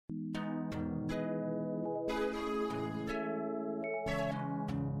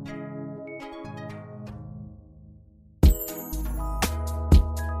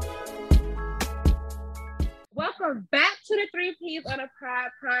Welcome back to the Three Ps on a Pride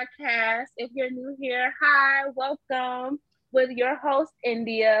podcast. If you're new here, hi, welcome with your host,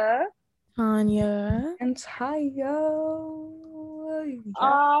 India, Tanya, and Tayo.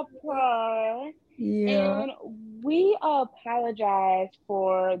 And we apologize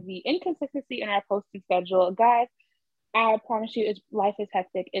for the inconsistency in our posting schedule. Guys, I promise you, life is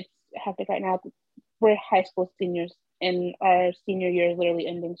hectic. It's hectic right now. We're high school seniors and our senior year is literally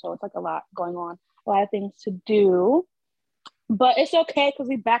ending, so it's like a lot going on. A lot of things to do, but it's okay because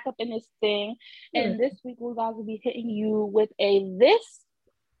we back up in this thing. And this week we guys will be hitting you with a this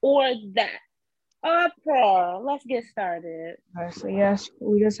or that. Let's get started. All right, so yes,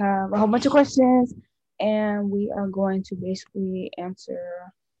 we just have a whole bunch of questions, and we are going to basically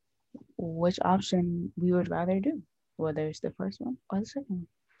answer which option we would rather do, whether it's the first one or the second one.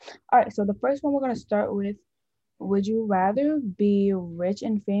 All right, so the first one we're going to start with: would you rather be rich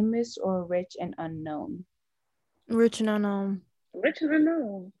and famous or rich and unknown? Rich and unknown. Rich and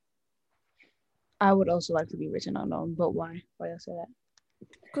unknown. I would also like to be rich and unknown, but why? Why you say that?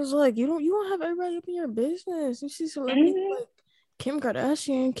 Cause like you don't have everybody up in your business. You see celebrities like Kim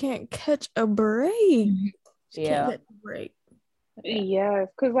Kardashian can't catch a break. She can't catch a break. Yes,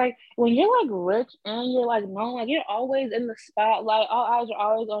 because like when you're like rich and you're like known, like you're always in the spotlight. All eyes are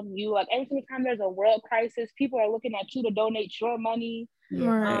always on you. Like every single time there's a world crisis, people are looking at you to donate your money.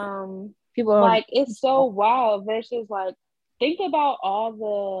 Right. People are like, it's so wild. Versus like, think about all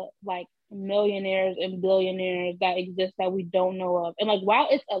the like millionaires and billionaires that exist that we don't know of, and like while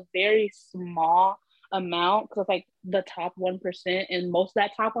it's a very small amount, because like the top 1%, and most of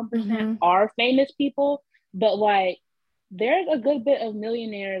that top 1% are famous people, but like there's a good bit of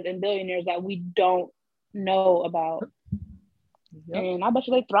millionaires and billionaires that we don't know about. And I bet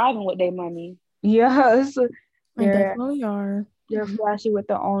you they thriving with their money. Yes, they definitely are. They're flashy with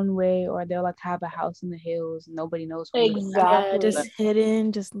their own way, or they'll like have a house in the hills. Nobody knows who exactly. Just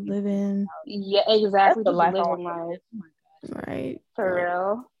hidden, just living. Yeah, exactly. That's the life living life. Right. For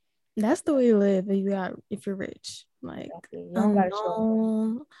real. That's the way you live if you're rich. Like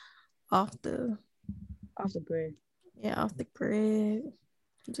unknown, off the grid. Yeah, off the grid.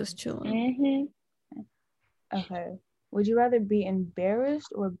 Just chilling. Okay. Would you rather be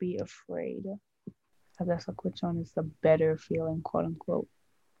embarrassed or be afraid? I guess like which one is the better feeling, quote unquote.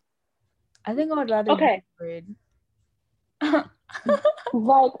 I think I would rather be afraid.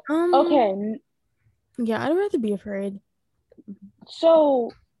 Like, okay. Yeah, I'd rather be afraid. So,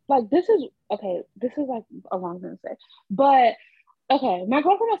 like, this is like a long thing to say. But, okay, my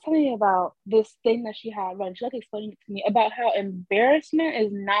girlfriend was telling me about this thing that she had run. She like explaining it to me about how embarrassment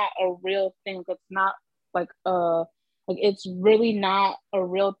is not a real thing. It's not like it's really not a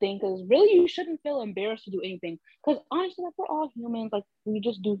real thing, because really you shouldn't feel embarrassed to do anything, because honestly, like, we're all humans, like we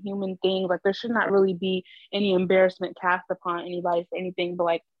just do human things. Like there should not really be any embarrassment cast upon anybody for anything, but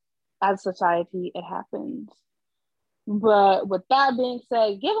like as society it happens. But with that being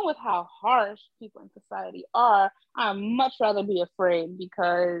said, given with how harsh people in society are, I'd much rather be afraid,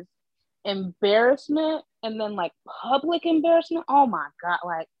 because embarrassment, and then like public embarrassment, oh my god,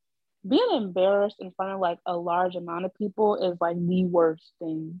 like being embarrassed in front of like a large amount of people is like the worst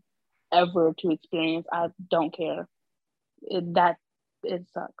thing ever to experience. I don't care. It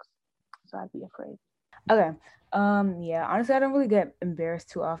sucks. So I'd be afraid. Okay. Yeah, honestly, I don't really get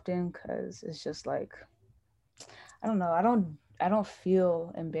embarrassed too often, because it's just like, I don't know. I don't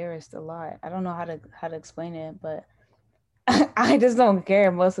feel embarrassed a lot. I don't know how to explain it, but I just don't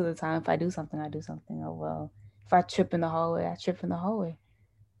care most of the time. If I do something, I do something. Oh well. If I trip in the hallway, I trip in the hallway.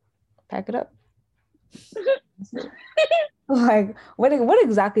 Pack it up. Like what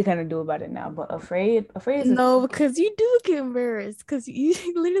exactly can I do about it now? But afraid is no, because you do get embarrassed. Because you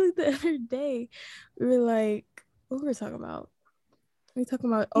literally the other day we were like, what were we talking about? We were talking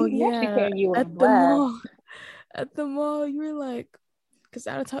about at the mall. You were like, because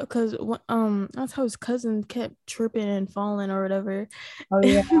that's how his cousin kept tripping and falling or whatever. Oh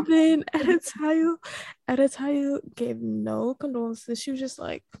yeah. And then Adetayo gave no condolences. She was just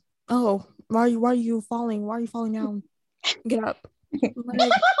like, oh, why are you falling? Why are you falling down? Get up.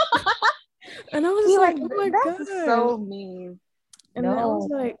 Like, and I was just like, oh my god, so mean. And then I was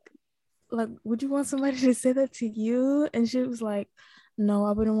like, would you want somebody to say that to you? And she was like, no,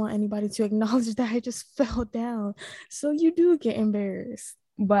 I wouldn't want anybody to acknowledge that I just fell down. So you do get embarrassed.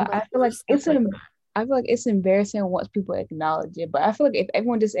 But I feel like it's embarrassing once people acknowledge it. But I feel like if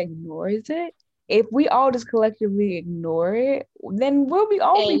everyone just ignores it, if we all just collectively ignore it, then we'll be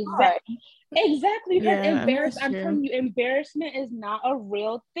all be fine. Exactly. Because I'm true. telling you, embarrassment is not a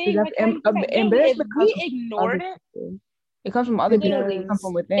real thing. Like, If we ignored it, it comes from other people. It comes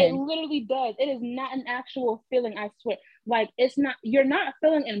from within. It literally does. It is not an actual feeling, I swear. Like, it's not, you're not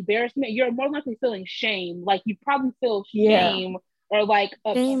feeling embarrassment. You're more likely feeling shame. Like, you probably feel shame or like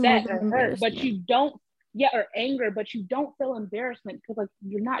upset or hurt, but you don't, or anger, but you don't feel embarrassment because like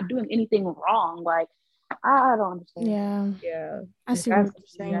you're not doing anything wrong. Like, I don't understand. Yeah. I see what you're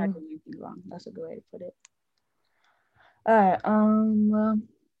saying. You're not doing anything wrong. That's a good way to put it. All right.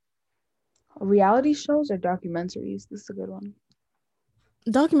 Reality shows or documentaries? This is a good one.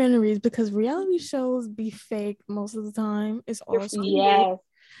 Documentaries, because reality shows be fake most of the time. It's all scripted. Yes.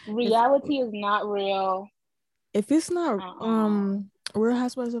 Reality is not real. If it's not Real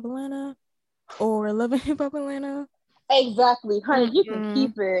Housewives of Atlanta or Love and Hip Hop Atlanta. Exactly. Honey, you can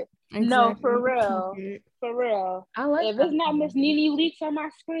keep it. Exactly. No, for real. For real. I like if it's not Miss Nene Leakes on my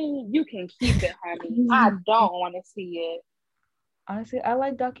screen, you can keep it, honey. I don't want to see it. Honestly, I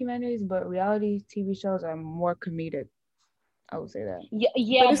like documentaries, but reality TV shows are more comedic. I would say that.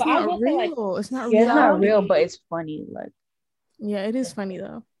 Yeah, but it's not real. Like, it's not real. It's not real, but it's funny. Like, yeah, it is funny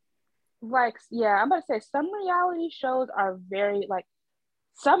though. Like, I'm about to say some reality shows are very like,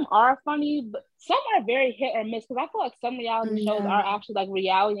 some are funny, but some are very hit or miss. Because I feel like some reality shows are actually like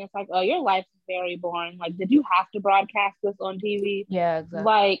reality. And it's like, oh, your life is very boring. Like, did you have to broadcast this on TV? Yeah, exactly.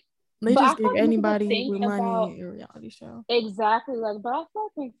 Like, they just give anybody with money a reality show. Exactly. Like, but I feel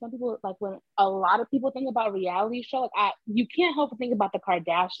like when some people, like when a lot of people think about reality show, like you can't help but think about the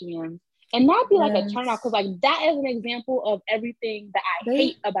Kardashians. And not be like a turnout, because like that is an example of everything that I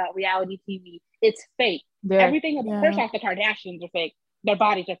hate about reality TV. It's fake. Everything about first off, the Kardashians are fake. Their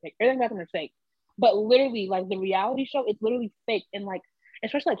bodies are fake. Everything about them is fake. But literally, like the reality show, it's literally fake. And like,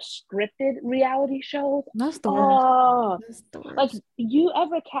 especially like scripted reality shows. That's the worst. That's the worst. Like, you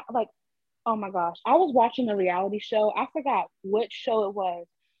ever like, oh my gosh, I was watching a reality show. I forgot which show it was.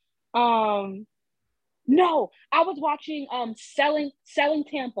 No, I was watching Selling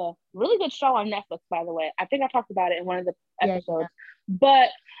Tampa. Really good show on Netflix, by the way. I think I talked about it in one of the episodes. But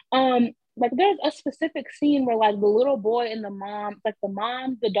like there's a specific scene where like the little boy and the mom, like the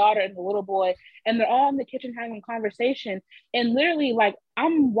mom, the daughter, and the little boy, and they're all in the kitchen having a conversation. And literally, like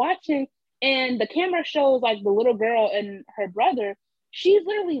I'm watching, and the camera shows like the little girl and her brother. She's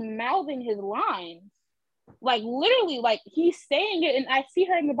literally mouthing his lines. Like literally, like he's saying it, and I see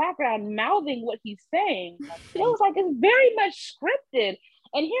her in the background mouthing what he's saying. It was like it's very much scripted.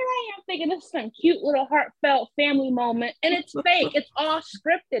 And here I am thinking this is some cute little heartfelt family moment, and it's fake. It's all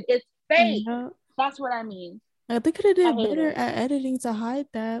scripted. It's fake. That's what I mean. They could have did better at editing to hide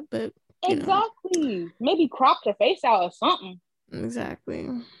that, but exactly. Maybe cropped her face out or something. Exactly.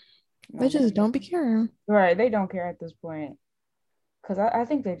 They just don't be caring. Right. They don't care at this point. Because I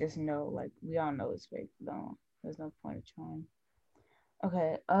think they just know, like, we all know it's fake. There's no point of trying.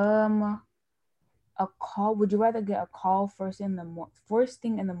 Okay. A call. Would you rather get a call first thing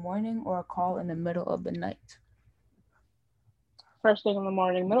in the morning or a call in the middle of the night? First thing in the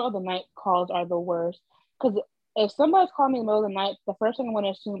morning. Middle of the night calls are the worst. Because if somebody's calling me in the middle of the night, the first thing I'm going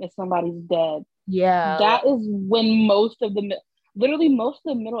to assume is somebody's dead. Yeah. That is when most of the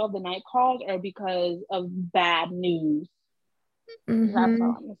middle of the night calls are because of bad news. That's all I'm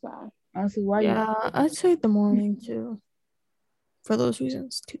gonna say. Honestly, why? I'd say the morning too. For those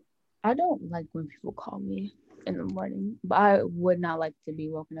reasons too. I don't like when people call me in the morning, but I would not like to be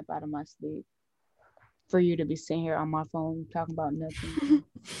woken up out of my sleep for you to be sitting here on my phone talking about nothing.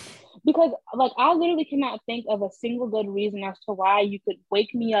 Because like I literally cannot think of a single good reason as to why you could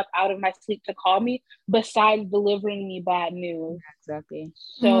wake me up out of my sleep to call me besides delivering me bad news. Exactly.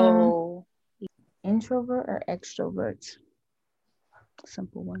 So introvert or extrovert?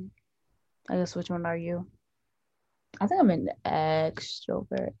 Simple one. I guess, which one are you? I think I'm an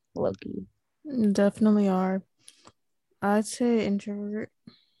extrovert, low-key. Definitely are. I'd say introvert.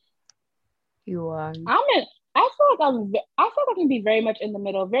 You are. I feel like I can be very much in the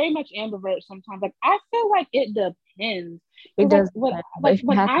middle, very much ambivert sometimes. Like I feel like it depends. It does. When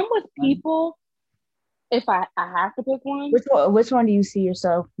I'm with people, if I have to pick one. Which one do you see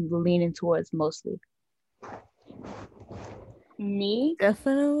yourself leaning towards mostly? Me?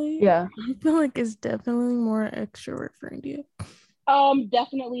 Definitely. Yeah. I feel like it's definitely more extrovert for India.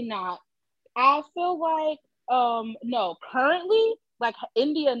 Definitely not. I feel like no, currently, like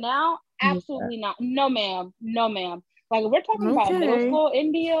India now, absolutely not. No ma'am. Like we're talking about middle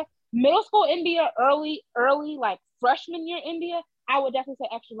school India, early, like freshman year India, I would definitely say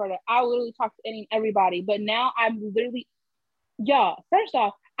extroverted. I would literally talk to everybody. But now I'm literally, first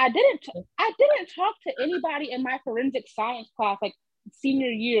off, I didn't talk to anybody in my forensic science class like senior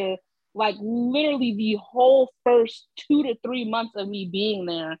year, like literally the whole first 2 to 3 months of me being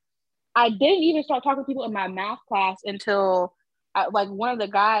there. I didn't even start talking to people in my math class until like one of the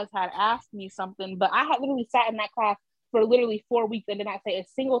guys had asked me something, but I had literally sat in that class for literally 4 weeks and did not say a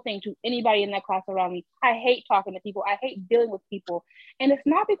single thing to anybody in that class around me. I hate talking to people. I hate dealing with people. And it's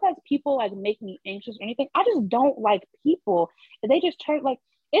not because people like make me anxious or anything. I just don't like people. They just turn like,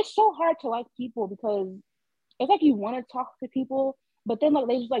 it's so hard to like people because it's like you want to talk to people, but then like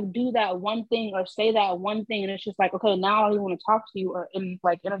they just like do that one thing or say that one thing, and it's just like, okay, now I don't even want to talk to you or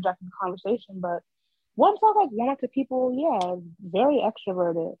like interject in the conversation. But once I like went up to people, yeah, very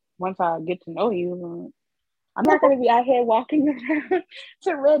extroverted. Once I get to know you, I'm not gonna be out here walking around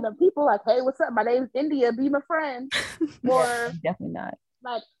to random people like, hey, what's up? My name's India. Be my friend. Or definitely not.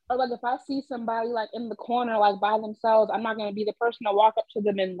 Like, or like if I see somebody like in the corner like by themselves, I'm not gonna be the person to walk up to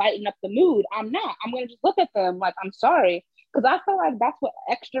them and lighten up the mood. I'm not. I'm gonna just look at them like, I'm sorry, because I feel like that's what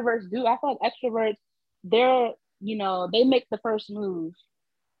extroverts do. I feel like extroverts, they're they make the first move.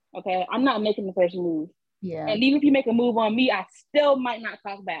 Okay, I'm not making the first move. Yeah. And even if you make a move on me, I still might not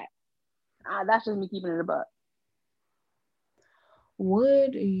talk back. That's just me keeping it a buck.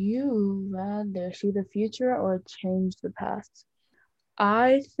 Would you rather see the future or change the past?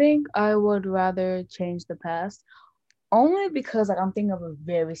 I think I would rather change the past, only because like I'm thinking of a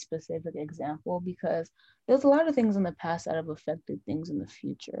very specific example, because there's a lot of things in the past that have affected things in the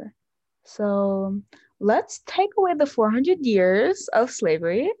future. So let's take away the 400 years of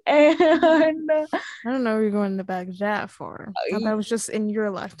slavery, and I don't know where you're going to back that for. I thought it was just in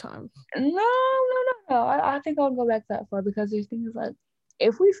your lifetime. No. I think I'll go back that far, because there's things like,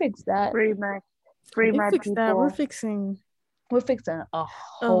 if we fix that, free my people. That, we're fixing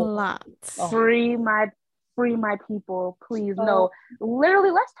a lot. Free my people, please. No,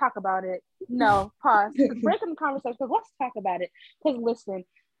 literally, let's talk about it. No, pause. Breaking the conversation, because let's talk about it. Because listen,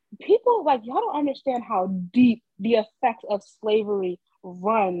 people like, y'all don't understand how deep the effects of slavery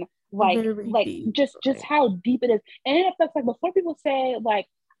run. Like deep, just how deep it is, and it affects, like, before people say, like,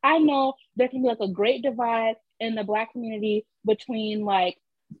 I know there can be like a great divide in the Black community between like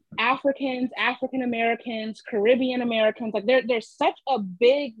Africans, African Americans, Caribbean Americans. Like there's such a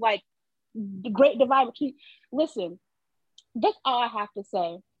big like great divide between. Listen, that's all I have to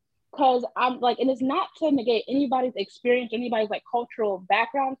say, because I'm like, and it's not to negate anybody's experience, anybody's like cultural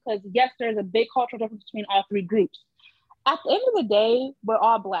background, because yes, there's a big cultural difference between all three groups. At the end of the day, we're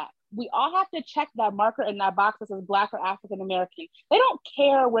all Black. We all have to check that marker in that box that says Black or African American. They don't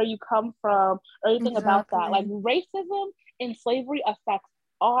care where you come from or anything about that. Like, racism and slavery affects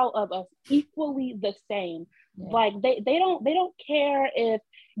all of us equally the same. Yeah. Like they don't care if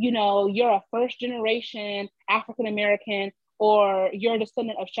you're a first generation African American or you're a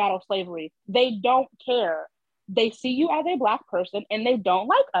descendant of chattel slavery. They don't care. They see you as a Black person and they don't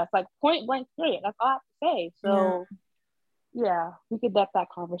like us. Like, point blank period. That's all I have to say. So yeah, we could duck that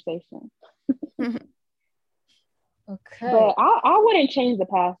conversation. Okay. But I wouldn't change the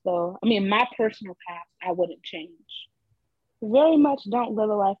past, though. I mean, my personal past, I wouldn't change. Very much don't live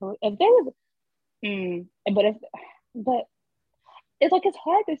a life of, if there was, but it's like, it's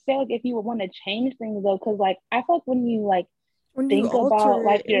hard to say, like, if you would want to change things, though, because like I feel like when you think about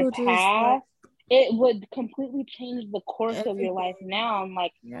like your past, it would completely change the course of your life now. And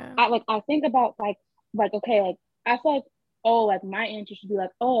like, I think about like okay, like I feel like, oh, like my answer should be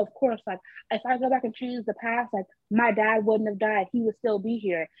like, oh, of course, like if I go back and change the past, like my dad wouldn't have died, he would still be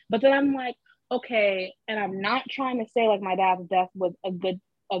here. But then I'm like, okay, and I'm not trying to say like my dad's death was a good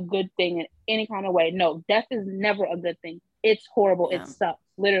thing in any kind of way. No, death is never a good thing. It's horrible. It sucks,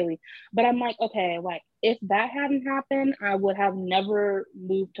 literally. But I'm like, okay, like if that hadn't happened, I would have never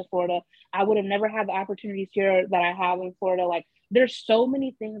moved to Florida. I would have never had the opportunities here that I have in Florida. Like, there's so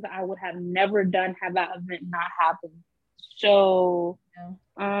many things that I would have never done had that event not happened. So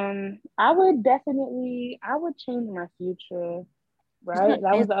I would change my future. Right?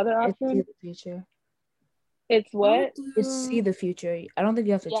 That was the other option. It's see the future. It's what? It's see the future. I don't think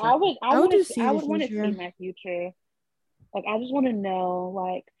you have to change. I would want to see my future. Like, I just want to know,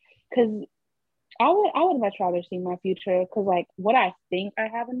 like, because I would much rather see my future, because like what I think I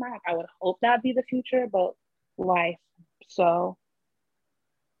have in mind, I would hope that'd be the future, but life. So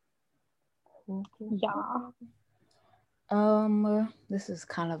yeah. This is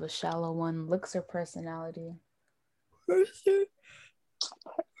kind of a shallow one. Looks or personality?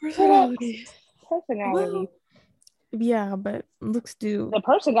 Personality. Well, yeah, but looks do. The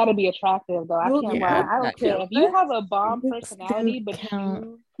person got to be attractive, though. I can't lie. I don't care if you have a bomb personality, but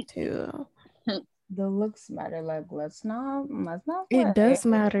you too. the looks matter. Like, let's not It play. does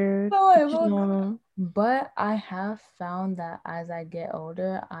matter. No, But, you know, but I have found that as I get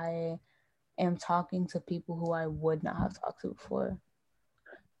older, I am talking to people who I would not have talked to before,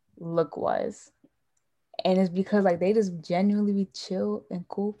 look wise. And it's because like they just genuinely be chill and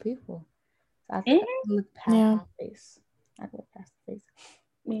cool people. So I think I can look past yeah. the face. I can look past the face.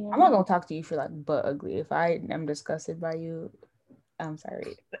 Yeah. I'm not gonna talk to you for like butt ugly. If I am disgusted by you, I'm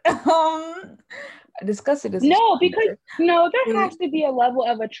sorry. Disgusted is No, because there has to be a level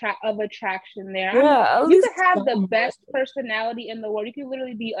of attraction there. yeah, you could have the best personality in the world. You could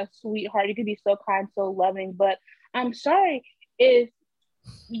literally be a sweetheart. You could be so kind, so loving. But I'm sorry, if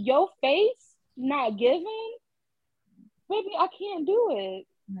your face not giving, baby, I can't do it.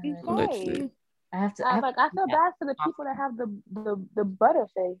 I'm sorry. Literally. I feel bad for the people that have the butter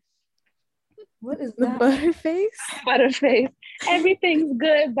face. What is the that? Butterface? Butterface. Everything's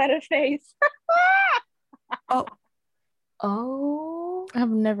good, Butterface. Oh. I've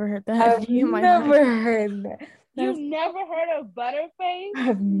never heard that. I've never heard that. You've never heard of Butterface?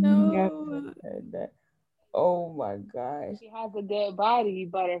 I've never heard that. Oh my gosh. She has a good body,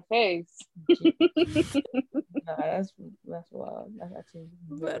 Butterface. No, that's wild. That's actually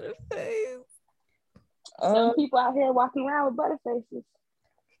Butterface. Some people out here walking around with butterfaces.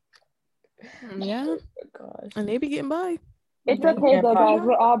 Yeah. Oh my gosh. And they be getting by. It's okay though, guys.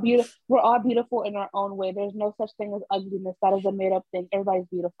 We're all beautiful. We're all beautiful in our own way. There's no such thing as ugliness. That is a made up thing. Everybody's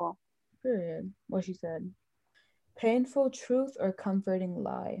beautiful. Period. What she said. Painful truth or comforting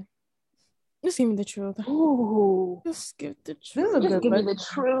lie? Just give me the truth. Ooh. Just give the truth. Just give me the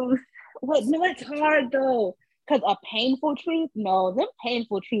truth. Wait, no, it's hard though. Because a painful truth? No, them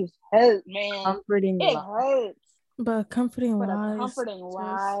painful truths hurt, man. Comforting it lie. hurts. But comforting But lies. a comforting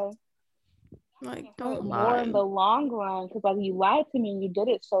lie. Like, don't more lie. in the long run. Because like you lied to me and you did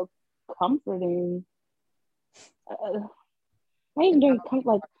it so comforting. I ain't doing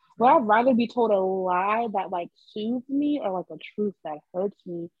like, would I rather be told a lie that like soothes me or like a truth that hurts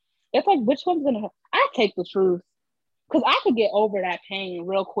me? It's like, which one's gonna hurt? I take the truth because I could get over that pain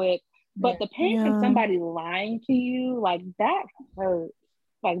real quick. But the pain from somebody lying to you, like that hurts.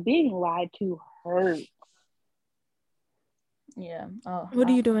 Like being lied to hurts. Yeah. Oh. What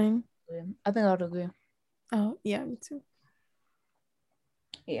are you doing? I think I would agree. Oh yeah, me too.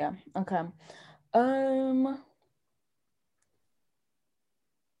 Yeah. Okay.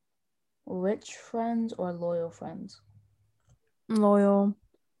 Rich friends or loyal friends? Loyal.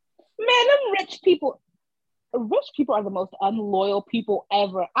 Man, them rich people are the most unloyal people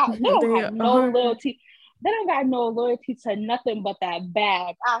ever. They don't have no loyalty. They don't got no loyalty to nothing but that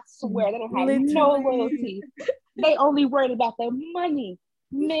bag. I swear, they don't have no loyalty. They only worried about their money.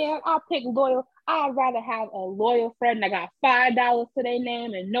 Man, I'll pick loyal. I'd rather have a loyal friend that got $5 to their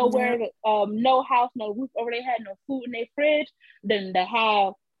name and nowhere, no house, no roof over their head, no food in their fridge, than to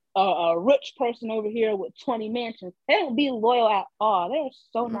have a rich person over here with 20 mansions. They don't be loyal at all. They're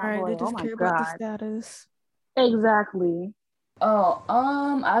so not loyal. They just care about the status. Exactly. Oh,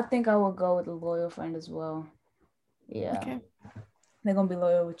 I think I would go with a loyal friend as well. Yeah. Okay. They're gonna be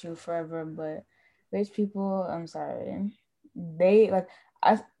loyal with you forever, but rich people, I'm sorry. They like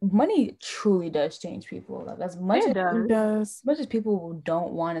money truly does change people. Like as much as people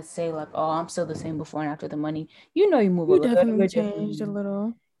don't want to say like, oh, I'm still the same before and after the money. You move a little. Definitely changed a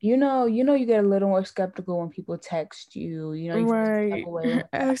little. You get a little more skeptical when people text you. Right.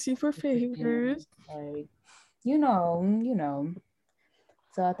 Ask you for favors. Like, you know.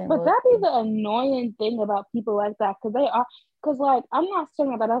 So I think. But that be the annoying thing about people like that, because like I'm not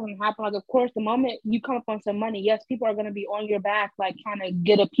saying that doesn't happen. Like, of course, the moment you come up on some money, yes, people are gonna be on your back, like trying to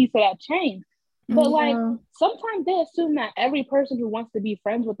get a piece of that change. But like sometimes they assume that every person who wants to be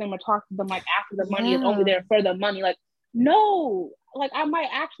friends with them or talk to them like after the money is only there for the money. Like, no, like I might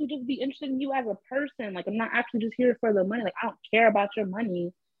actually just be interested in you as a person. Like I'm not actually just here for the money. Like I don't care about your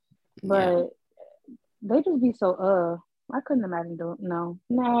money. But they just be so I couldn't imagine doing no.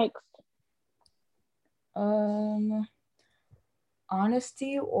 Next.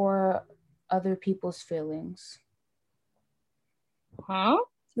 Honesty or other people's feelings? Huh?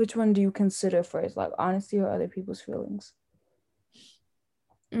 Which one do you consider first? Like honesty or other people's feelings?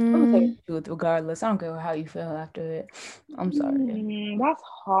 I'm gonna say truth regardless. I don't care how you feel after it. I'm sorry. That's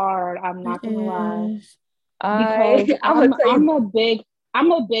hard. I'm not gonna lie. Because I'm a big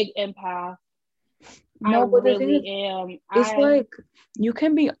empath. No, but the thing am. It's like you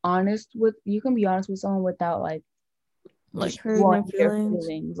can be honest with someone without like hurting their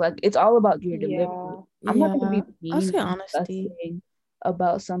feelings. Like it's all about your delivery. I'm not gonna be mean I'll say honesty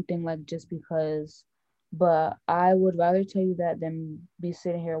about something like just because But I would rather tell you that than be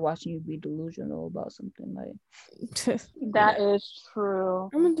sitting here watching you be delusional about something like. That is true.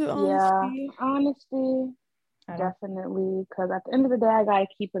 I'm gonna do Yeah, honesty. honesty, I don't definitely. Because at the end of the day, I gotta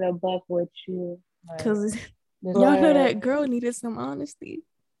keep it a buck with you. like. Cause This y'all know But that girl needed some honesty.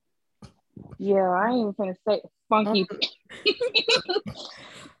 yeah, I ain't even finna say funky.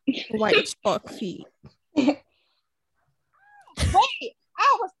 White chalk feet. Wait,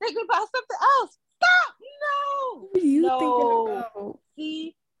 I was thinking about something else. Stop! No, What are you thinking no. about?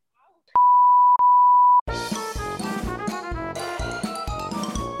 See,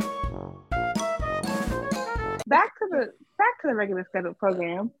 back to the regular scheduled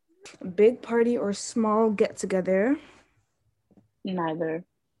program. big party or small get together. Neither.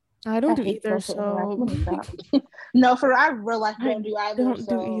 I don't do hate either, social so interaction. Let me stop. No, for I real life I don't do either. don't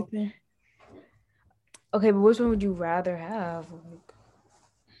So do either. Okay, but which one would you rather have?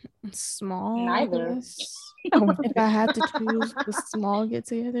 Small, I neither. guess. If I had to choose the small get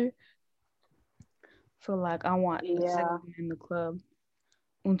together, Feel like I want a Yeah. second in the club.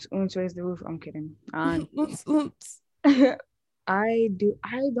 Uns raise the roof. I'm kidding. oops. I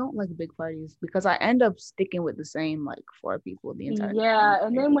don't like big parties because I end up sticking with the same like 4 people the entire time. Yeah,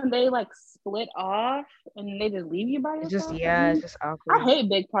 and then when they like split off and they just leave you by It's yourself, just it's just awkward. I hate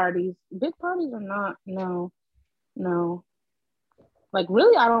big parties. Big parties are not no. Like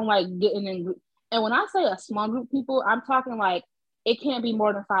really, I don't like getting in. And when I say a small group of people, I'm talking like it can't be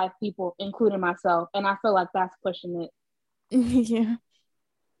more than 5 people, including myself. And I feel like that's pushing it. Yeah.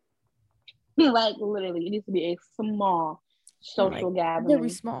 Like literally, it needs to be a small social Like, gathering. very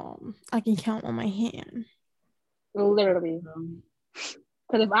small. I can count on my hand. Literally.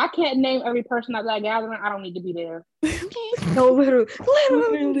 Because if I can't name every person at that gathering, I don't need to be there. No,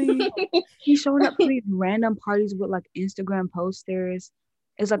 literally. He's showing up to these random parties with like Instagram posters.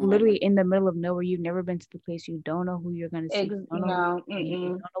 It's like literally in the middle of nowhere. You've never been to the place. You don't know who you're gonna see. You don't know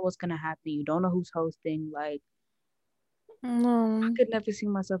what's gonna happen. You don't know who's hosting. Like, I could never see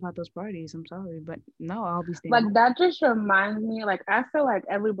myself at those parties. I'm sorry, but no, I'll be staying. Like that just reminds me. Like I feel like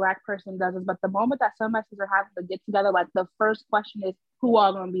every Black person does this, but the moment that somebody are having to get together, like the first question is, "Who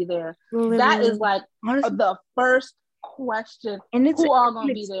all gonna be there?" Literally. That is like honestly, the first question. And it's who all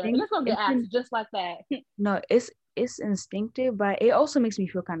gonna be there, and it's gonna get asked just like that. No, it's instinctive, but it also makes me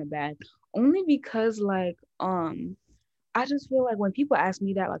feel kind of bad, only because like I just feel like when people ask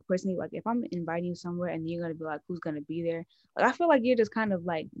me that, like personally, like if I'm inviting you somewhere and you're gonna be like, who's gonna be there? Like I feel like you're just kind of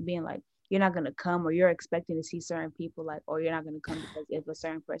like being like, you're not gonna come, or you're expecting to see certain people, like, or you're not gonna come because if a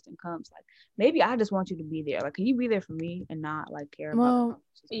certain person comes, like maybe I just want you to be there. Like, can you be there for me and not like care about?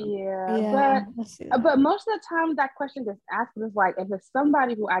 But most of the time that question gets asked is like, if it's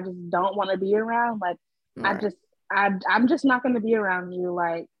somebody who I just don't want to be around, like right. I'm just not gonna be around you,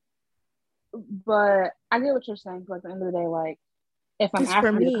 like. But I get what you're saying. At the end of the day, like if I'm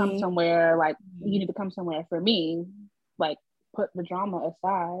asking you to come somewhere, like you need to come somewhere for me. Like put the drama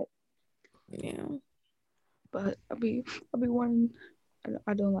aside. Yeah. But I'll be one.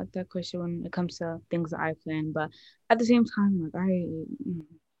 I don't like that question when it comes to things that I plan. But at the same time, like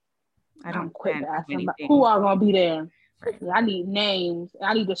I don't plan anything. Who are gonna be there? Yeah, I need names.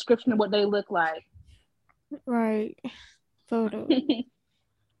 I need description of what they look like. Right. Photo.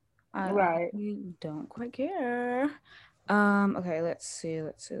 Right. I don't quite care. Okay, let's see.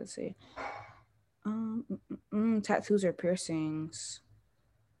 Tattoos or piercings?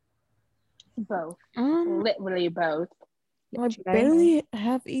 Both. Literally both. I barely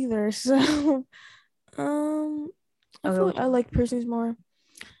have either, so I feel like I like piercings more.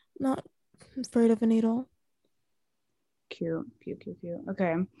 Not afraid of a needle. Cute.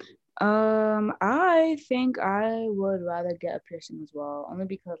 Okay. I think I would rather get a piercing as well, only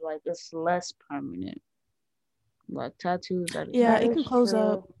because like it's less permanent. Like tattoos, it can close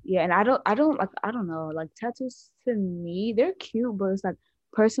up. Yeah, and I don't know. Like tattoos to me, they're cute, but it's like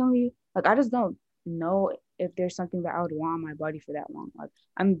personally, like I just don't know if there's something that I would want on my body for that long. Like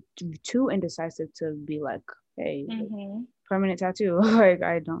I'm too indecisive to be like, hey, like, permanent tattoo. Like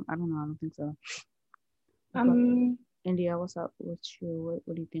I don't know. I don't think so. India, what's up? What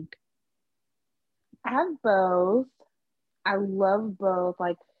do you think? I have both. I love both.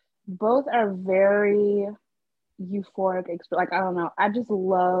 Like both are very euphoric. Like I don't know. I just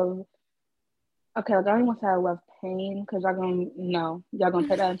love. Okay, like I don't even want to say I love pain because y'all gonna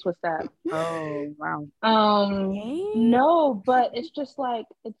take that and twist that. Oh wow. No, but it's just like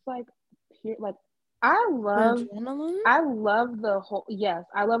pure, like I love the whole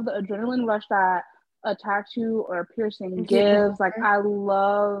I love the adrenaline rush that a tattoo or a piercing gives. Like I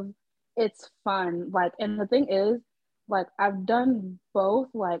love it's fun. Like, and the thing is, like I've done both,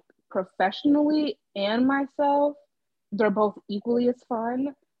 like professionally and myself. They're both equally as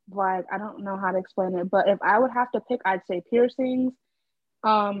fun. Like I don't know how to explain it, but if I would have to pick, I'd say piercings.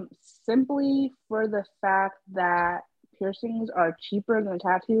 Simply for the fact that piercings are cheaper than a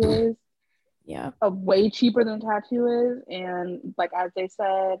tattoo is. Yeah. Way cheaper than a tattoo is, and like as they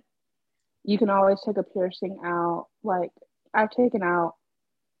said, you can always take a piercing out. Like I've taken out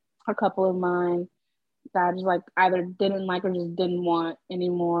a couple of mine that I just like either didn't like or just didn't want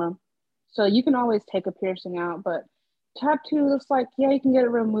anymore. So you can always take a piercing out, but tattoos, like yeah, you can get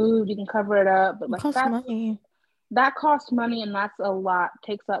it removed, you can cover it up, but It like costs money. that costs money and that's a lot,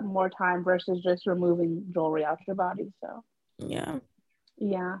 takes up more time versus just removing jewelry out your body. So Yeah.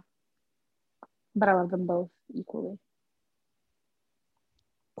 yeah, but I love them both equally.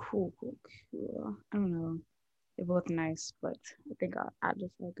 Cool. I don't know. They're both nice, but I think I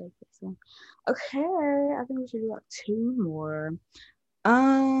just like a person. Okay, I think we should do like two more.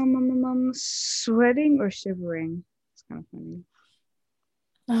 Sweating or shivering? It's kind of funny.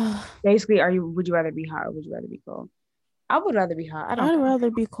 Basically, would you rather be hot or would you rather be cold? I would rather be hot. I'd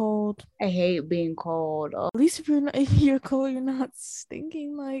rather be cold. I hate being cold. At least if you're cold, you're not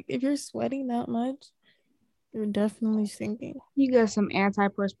stinking. Like if you're sweating that much, you're definitely stinking. You got some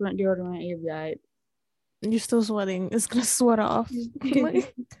antiperspirant deodorant, you'll be right. You're still sweating. It's gonna sweat off.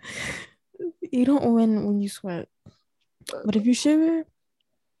 Like, you don't win when you sweat. But if you shiver,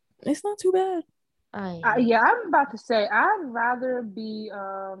 it's not too bad. Yeah, I'm about to say I'd rather be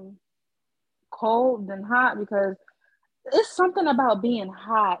cold than hot because it's something about being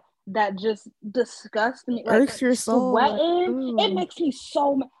hot that just disgusts me. Like Irks your soul. Sweating, it makes me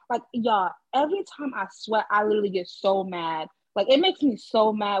so mad. Like y'all, every time I sweat, I literally get so mad. Like it makes me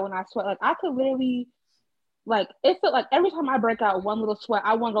so mad when I sweat. Like I could literally, like it felt like every time I break out one little sweat,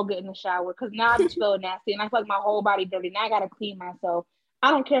 I want to go get in the shower because now I just feel nasty and I feel like my whole body dirty. Now I gotta clean myself.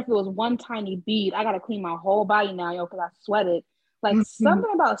 I don't care if it was one tiny bead. I gotta clean my whole body now, yo, because I sweated. Like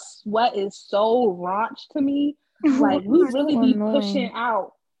something about sweat is so raunch to me. Like we really be pushing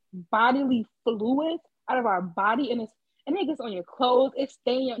out bodily fluids out of our body, and it gets on your clothes. It's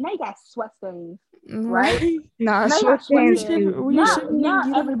staying. Now you got sweat stains, right? No, sweat stains.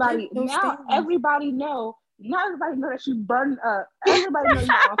 Now everybody know. Now everybody know that you burn up. Everybody know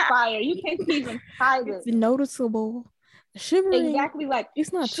you're on fire. You can't even hide it. It's noticeable. Shivering, exactly. Like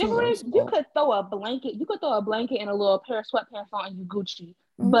it's not shivering. You could throw a blanket. You could throw a blanket and a little pair of sweatpants on, and you Gucci.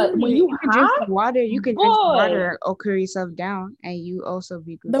 But when you can hot, drink water, you can drink water or cool yourself down, and you also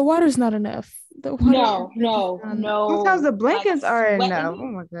be good. The water's not enough. No. Sometimes the blankets are enough. Oh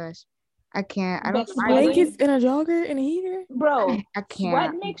my gosh, I can't. I don't. Blankets and a jogger and a heater, bro. I can't.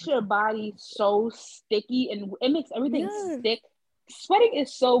 Sweat makes your body so sticky, and it makes everything stick. Sweating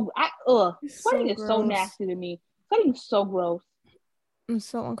is so. Sweating is so nasty to me. Sweating is so gross. I'm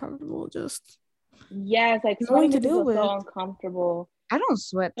so uncomfortable. Just yes, like sweating is so uncomfortable. I don't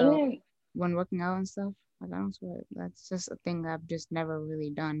sweat though when working out and stuff. Like I don't sweat. That's just a thing I've just never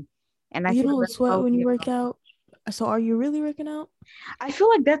really done. And I you don't sweat when you work out. So are you really working out? I feel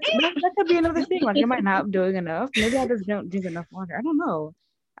like that could be another thing. Like am I not doing enough? Maybe I just don't drink enough water. I don't know.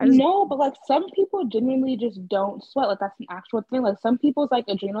 No, but like some people genuinely just don't sweat. Like that's an actual thing. Like some people's like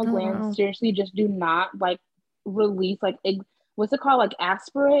adrenal glands seriously just do not like release like what's it called? Like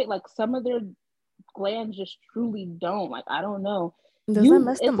aspirate. Like some of their glands just truly don't. Like I don't know. Does that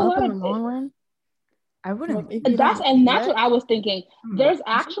mess them up in the long run? I wouldn't. That's what I was thinking. There's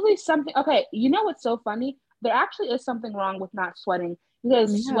actually something. Okay, you know what's so funny? There actually is something wrong with not sweating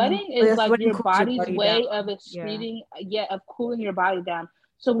because sweating is like your body's way of excreting, of cooling your body down.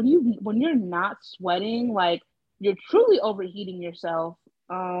 So when you're not sweating, like you're truly overheating yourself.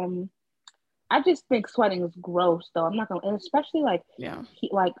 I just think sweating is gross, though. I'm not gonna, and especially like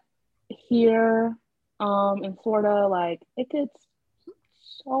like here, in Florida, like it gets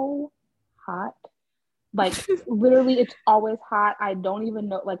so hot. Like literally, it's always hot. I don't even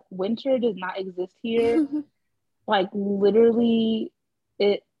know. Like winter does not exist here. Like literally,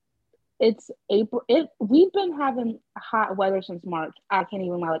 it's April. We've been having hot weather since March. I can't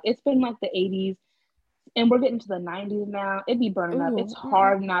even lie. Like it's been like the 80s, and we're getting to the 90s now. It'd be burning up. It's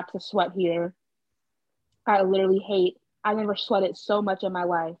hard not to sweat here. I literally hate. I never sweated so much in my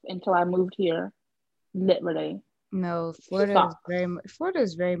life until I moved here. Literally. No, Florida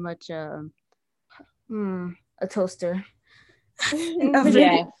is very much a toaster.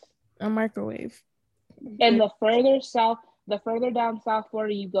 Yes. A microwave. And the further down South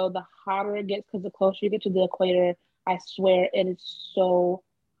Florida you go, the hotter it gets because the closer you get to the equator. I swear it is so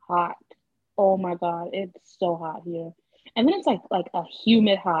hot. Oh my God, it's so hot here. And then it's like a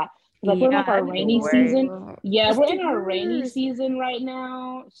humid hot. Like we're in like our I need to rainy work. season. Yeah, That's we're the in our rainy worst. season right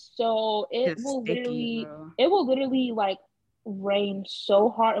now. So It's sticky, bro. it will literally like rain so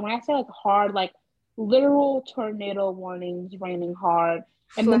hard. And when I say like hard, like literal tornado warnings raining hard.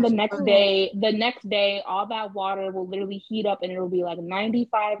 And then Flash flood. the next day, all that water will literally heat up and it'll be like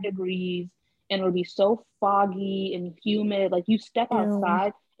 95 degrees and it'll be so foggy and humid. Like you step Ew.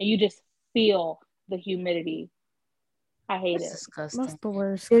 outside and you just feel the humidity. I hate That's it. That's disgusting. the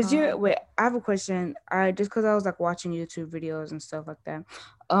worst Is you kind. wait? I have a question. I just because I was like watching YouTube videos and stuff like that.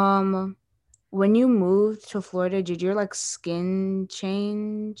 Um, when you moved to Florida, did your like skin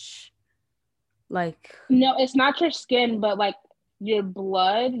change? Like, No, it's not your skin, but like your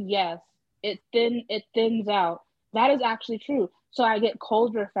blood, yes. It thins out. That is actually true. So I get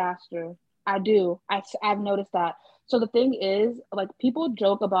colder faster. I do. I've noticed that. So the thing is, like people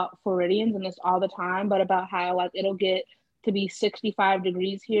joke about Floridians and this all the time, but about how like it'll get to be 65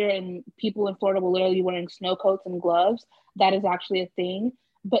 degrees here and people in Florida will literally be wearing snow coats and gloves. That is actually a thing.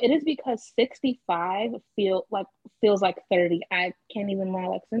 But it is because 65 feels like 30. I can't even lie.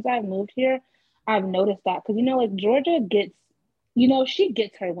 Like since I've moved here, I've noticed that because like Georgia gets, she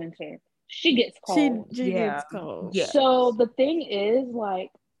gets her winter. She gets cold. She yeah, gets cold. yeah. So the thing is, like,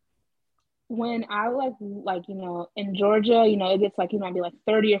 when I in Georgia, it gets like, might be like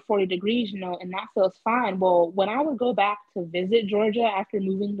 30 or 40 degrees, and that feels fine. Well, when I would go back to visit Georgia after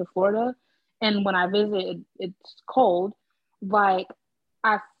moving to Florida, and when I visit, it's cold, like,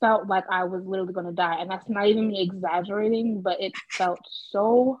 I felt like I was literally going to die. And that's not even me exaggerating, but it felt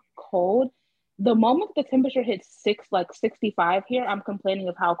so cold. The moment the temperature hits 65 here, I'm complaining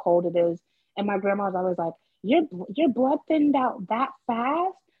of how cold it is. And my grandma was always like, your blood thinned out that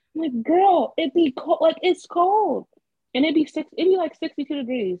fast? I'm like, girl, it'd be cold. Like, it's cold. And it'd be like 62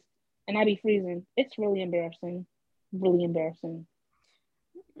 degrees. And I'd be freezing. It's really embarrassing. Really embarrassing.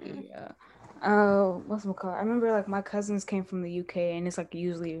 Yeah. What's it called? I remember like my cousins came from the UK and it's like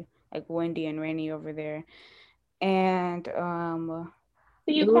usually like windy and rainy over there. And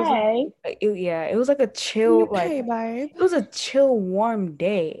The it was UK. yeah, it was like a chill like UK, babe. it was a chill warm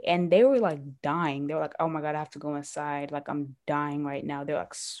day and they were like dying. They were like, "Oh my God, I have to go inside. Like I'm dying right now." They're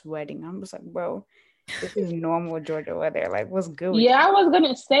like sweating. I'm just like, "Bro, this is normal Georgia weather. Like what's good with Yeah, you?" I was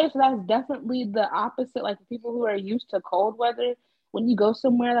gonna say, so that's definitely the opposite. Like people who are used to cold weather, when you go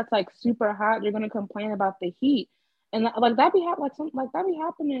somewhere that's like super hot, you're gonna complain about the heat, and like that be that be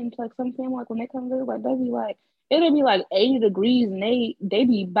happening to like some family. Like when they come visit, like they be like it'll be like 80 degrees, and they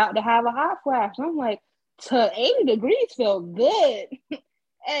be about to have a hot flash. And I'm like, to 80 degrees feel good.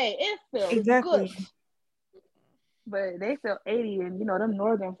 Hey, it feels good, Exactly. but they feel 80, and them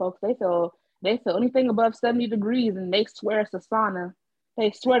northern folks, they feel anything above 70 degrees and they swear it's a sauna.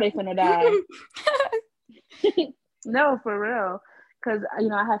 They swear they finna die. No, for real. Because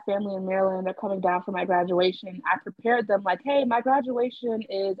I have family in Maryland. They're coming down for my graduation. I prepared them like, hey, my graduation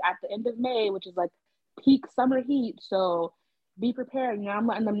is at the end of May, which is like peak summer heat. So be prepared. I'm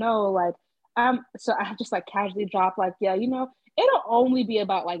letting them know like so I just like casually drop like, yeah, it'll only be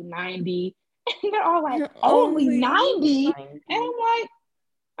about like 90. And they're all like, only Only 90? And 90.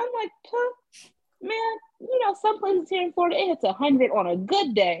 I'm like, huh, man, some places here in Florida, it hits 100 on a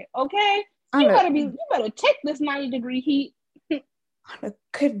good day. Okay. On a You better take this 90-degree heat. on a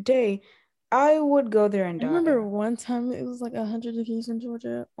good day, I would go there and I remember die. one time it was like 100 degrees in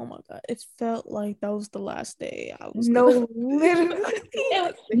Georgia. Oh my God. It felt like that was the last day I was gonna. No, literally.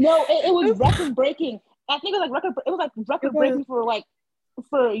 It was record breaking. I think it was like It record was breaking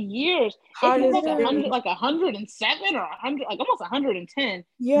for years. It hit hottest like Literally. 100, like 107 or 100, like almost 110.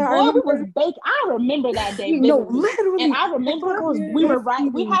 Yeah, I Boy, we was remember. baked. I remember that day No, vividly. And literally. I I feel like remember I was we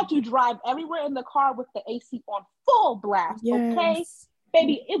breastfeeding. had to drive everywhere in the car with the AC on full blast. Okay, Yes.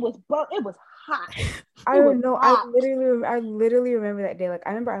 baby, it was hot. I It was don't know. hot. I literally remember that day. Like I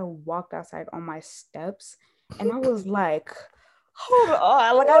remember I walked outside on my steps, and I was like, "Hold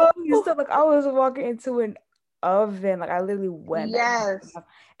on!" Like I literally stood, like I was walking into an oven. Like I literally went back, Yes.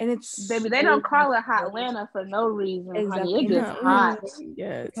 and it's Baby, they so don't call it Hot gross. Atlanta for no reason, honey. Exactly, It and gets it's Not so hot. really.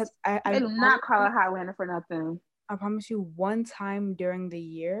 Yes. because They do not call it Hot Atlanta for nothing. I promise you, one time during the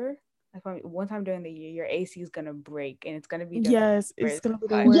year, one time during the year, your AC is gonna break, and it's gonna be during Yes. where It's it's gonna be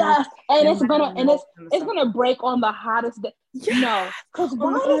the hot, worst. Yes, and no matter what in the it's summer. gonna break on the hottest day. Yeah. No, because On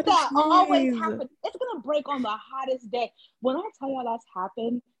why the does that hottest always days. happen? It's gonna break on the hottest day. When I tell y'all that's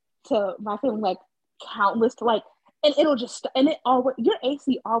happened to my family, like countless, like, and it'll just and it always your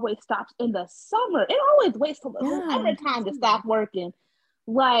AC always stops in the summer. It always waits till the Yeah. summertime to stop working.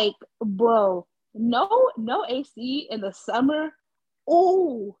 Like, bro, no AC in the summer.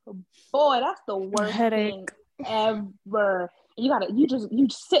 Oh boy, that's the A worst thing headache. ever. You just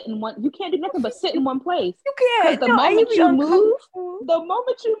sit in one. You can't do nothing but sit in one place. You can't. Because the moment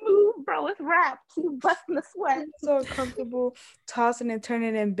you move, bro, it's wrapped. You busting the sweat. So uncomfortable, tossing and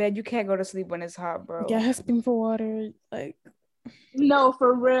turning in bed. You can't go to sleep when it's hot, bro. Gasping for water, like. No,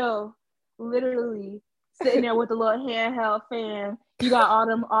 for real. Literally sitting there with the little handheld fan. You got all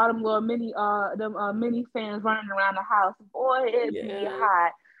them little mini fans running around the house. Boy, it be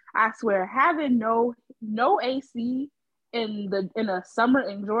hot. I swear, having no AC in the summer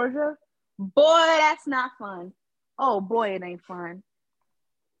in Georgia, boy, that's not fun. Oh boy, it ain't fun.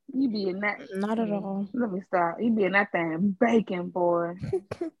 You be in that. Not at all. Let me stop. You be in that thing baking, boy.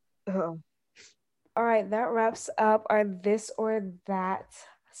 All right, that wraps up our this or that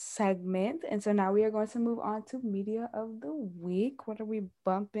segment. And so now we are going to move on to media of the week. What are we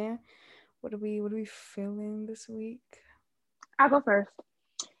bumping? What are we feeling this week? I'll go first.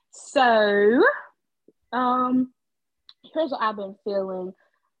 So, here's what I've been feeling.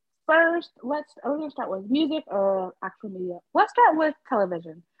 First, we're gonna start with music or actual media. Let's start with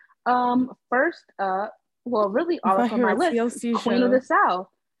television. First up, well, really all of my list, TLC Queen show. of the South.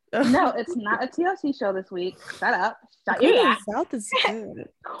 No, it's not a TLC show this week. Shut up. Queen of the South is good.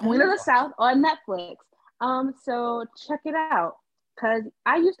 Queen of the South on Netflix. So check it out. Cause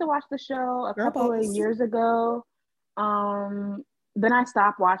I used to watch the show a couple of years ago. Then I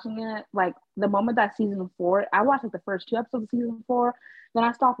stopped watching it. Like the moment that season 4, I watched like the first 2 episodes of season 4. Then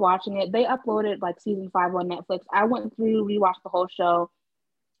I stopped watching it. They uploaded like season 5 on Netflix. I went through, rewatched the whole show.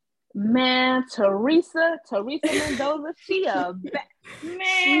 Man, Teresa Mendoza, she's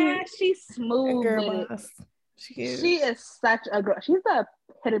smooth with it. She is such a girl. She's the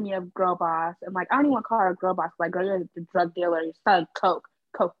epitome of girl boss. And like, I don't even want to call her a girl boss. Like, girl, you're a drug dealer. You're selling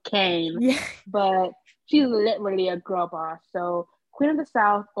cocaine. Yeah. But she's literally a girl boss. So Queen of the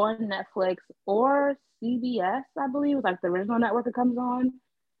South on Netflix or CBS, I believe, is like the original network it comes on.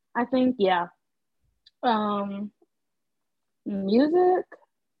 I think, yeah. Music.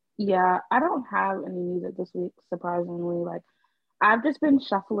 Yeah, I don't have any music this week, surprisingly. Like, I've just been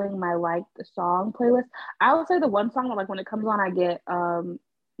shuffling my liked song playlist. I would say the one song that, like, when it comes on, I get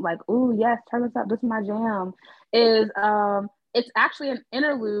like, ooh, yes, turn this up, this is my jam. Is it's actually an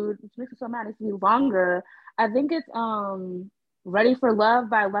interlude, which makes me so mad. It needs to be longer. I think it's Ready for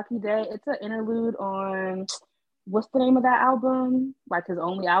Love by Lucky Day. It's an interlude on what's the name of that album? Like his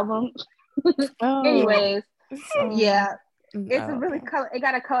only album. Anyways, yeah. It's a really it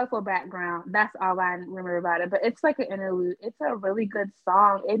got a colorful background. That's all I remember about it. But it's like an interlude. It's a really good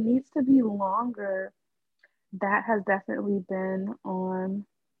song. It needs to be longer. That has definitely been on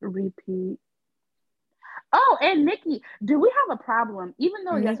repeat. Oh, and Nicki, do we have a problem? Even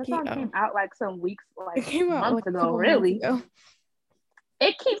though yes, the song came out like some weeks, like months ago, really.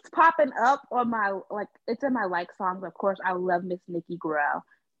 It keeps popping up on my it's in my like songs. Of course, I love Miss Nicki Guerrero.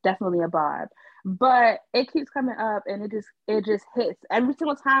 Definitely a vibe. But it keeps coming up and it just hits. Every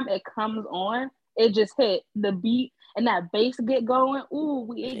single time it comes on, it just hit. The beat and that bass get going.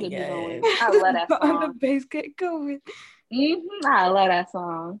 Ooh, it get me going. I love that song. The bass get going. I love that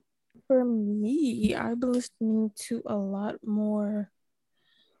song. For me, I've been listening to a lot more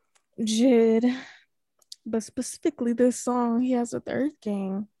Jid, but specifically this song he has with Earth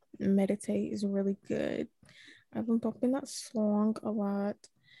Gang, Meditate, is really good. I've been bumping that song a lot.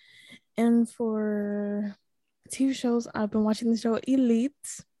 And for TV shows, I've been watching the show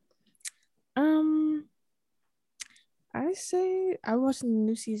Elite. I say I watched the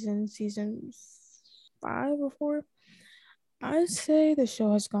new season 5 or 4. I say the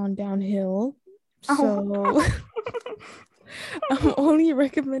show has gone downhill. So I'm only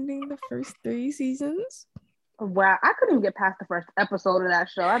recommending the first 3 seasons. Wow, I couldn't even get past the first episode of that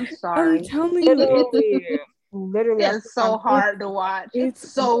show. I'm sorry. I'm telling you. Literally, it's so hard to watch.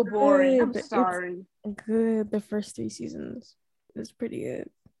 It's so boring. I'm sorry. It's good. The first 3 seasons is pretty good.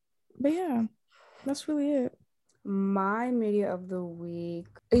 But yeah, that's really it. My media of the week: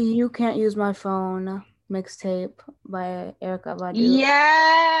 You Can't Use My Phone mixtape by Erykah Badu.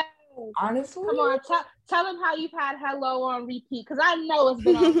 Yeah. Honestly, come on, tell them how you've had Hello on repeat, because I know it's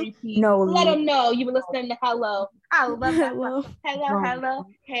been on repeat. No, let them know you've been listening to Hello. I love that. Hello,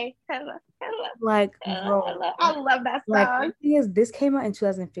 hey, hello. Like, bro, I love that song. Like, the thing is, this came out in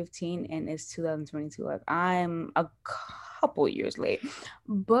 2015 and it's 2022. Like, I'm a couple years late,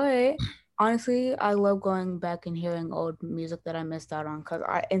 but honestly, I love going back and hearing old music that I missed out on, because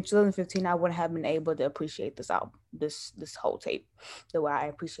in 2015 I wouldn't have been able to appreciate this album, this whole tape, the way I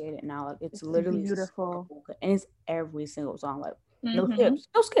appreciate it now. Like, it's literally beautiful, so, and it's every single song. Like, no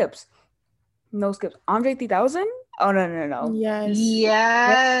skips. Andre 3000. Oh no.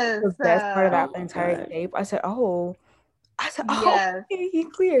 Yes. The best part of that entire tape. I said, oh, I said, Yes. he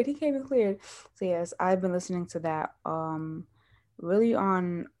cleared. He came and cleared. So yes, I've been listening to that. Really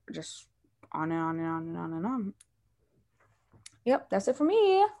on just on and on and on and on and on. Yep, that's it for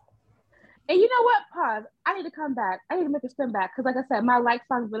me. And you know what? Pause. I need to come back. I need to make a spin back because, like I said, my like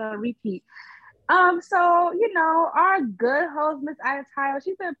song's been on repeat. So you know, our good host, Miss Ayataya,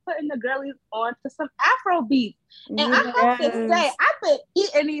 she's been putting the girlies on to some Afro beats. And I have to say, I've been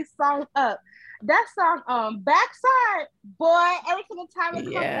eating these songs up. That song, Backside, boy, every single time it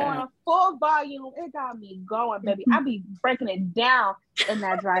comes on full volume, it got me going, baby. I be breaking it down in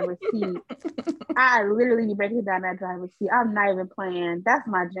that driver's seat. I literally be breaking it down in that driver's seat. I'm not even playing. That's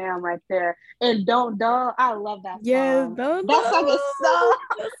my jam right there. And Don't Duh, I love that song. Yes, Don't That Duh. song is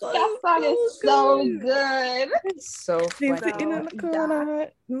so good. It's so funny. Sitting in the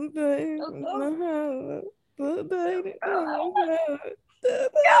corner.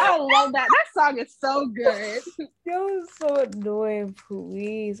 I love that. That song is so good. Yo, it's so annoying.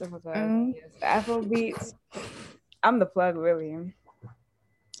 Please. Oh my god. Yes. Afro beats. I'm the plug, really.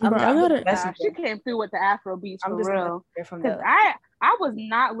 She came through with the Afro beats for real. Because I was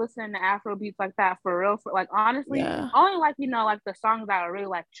not listening to Afro beats like that for real. For like honestly, only like you know like the songs that are really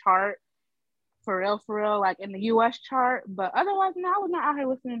like chart for real, like in the US chart. But otherwise, no, I was not out here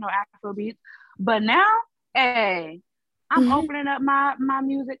listening to no Afro beats. But now, hey, I'm opening up my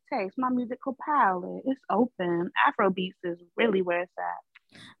music taste, my musical palette. It's open. Afro beats is really where it's at.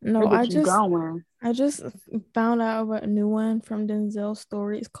 No, I just found out about a new one from Denzel's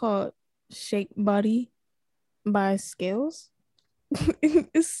story. It's called Shake Body by Skills.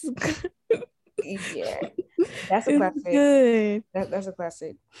 It's yeah, that's a classic. Good. That's a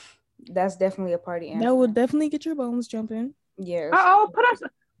classic. That's definitely a party anthem. That will definitely get your bones jumping. Yes.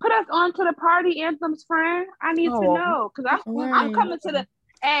 Put us on to the party anthems, friend. I need to know because I'm coming to the.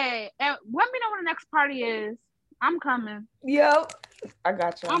 Hey, let me know when the next party is. I'm coming. Yep. I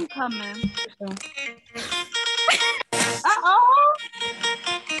got you. I'm coming.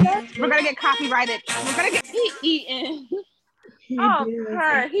 We're gonna get copyrighted. We're gonna get eaten. He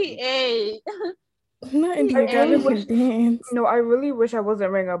ate. Not dance. No, I really wish I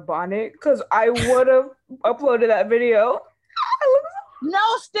wasn't wearing a bonnet because I would have uploaded that video. No,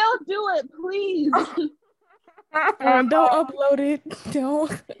 still do it, please. Don't upload it.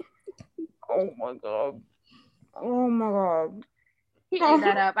 Don't. Oh my god. He ate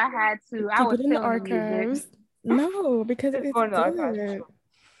that up. I had to. I was in the archives. No, because it's going to the archives.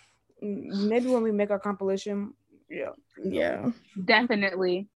 Maybe when we make our compilation. Yeah.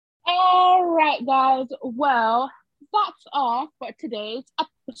 Definitely. All right, guys. Well, that's all for today's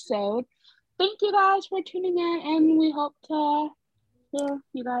episode. Thank you guys for tuning in, and we hope to hear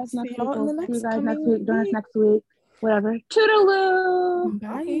you guys next week. We'll see you guys next week. Join us next week. Whatever. Toodaloo.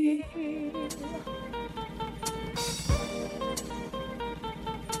 Bye.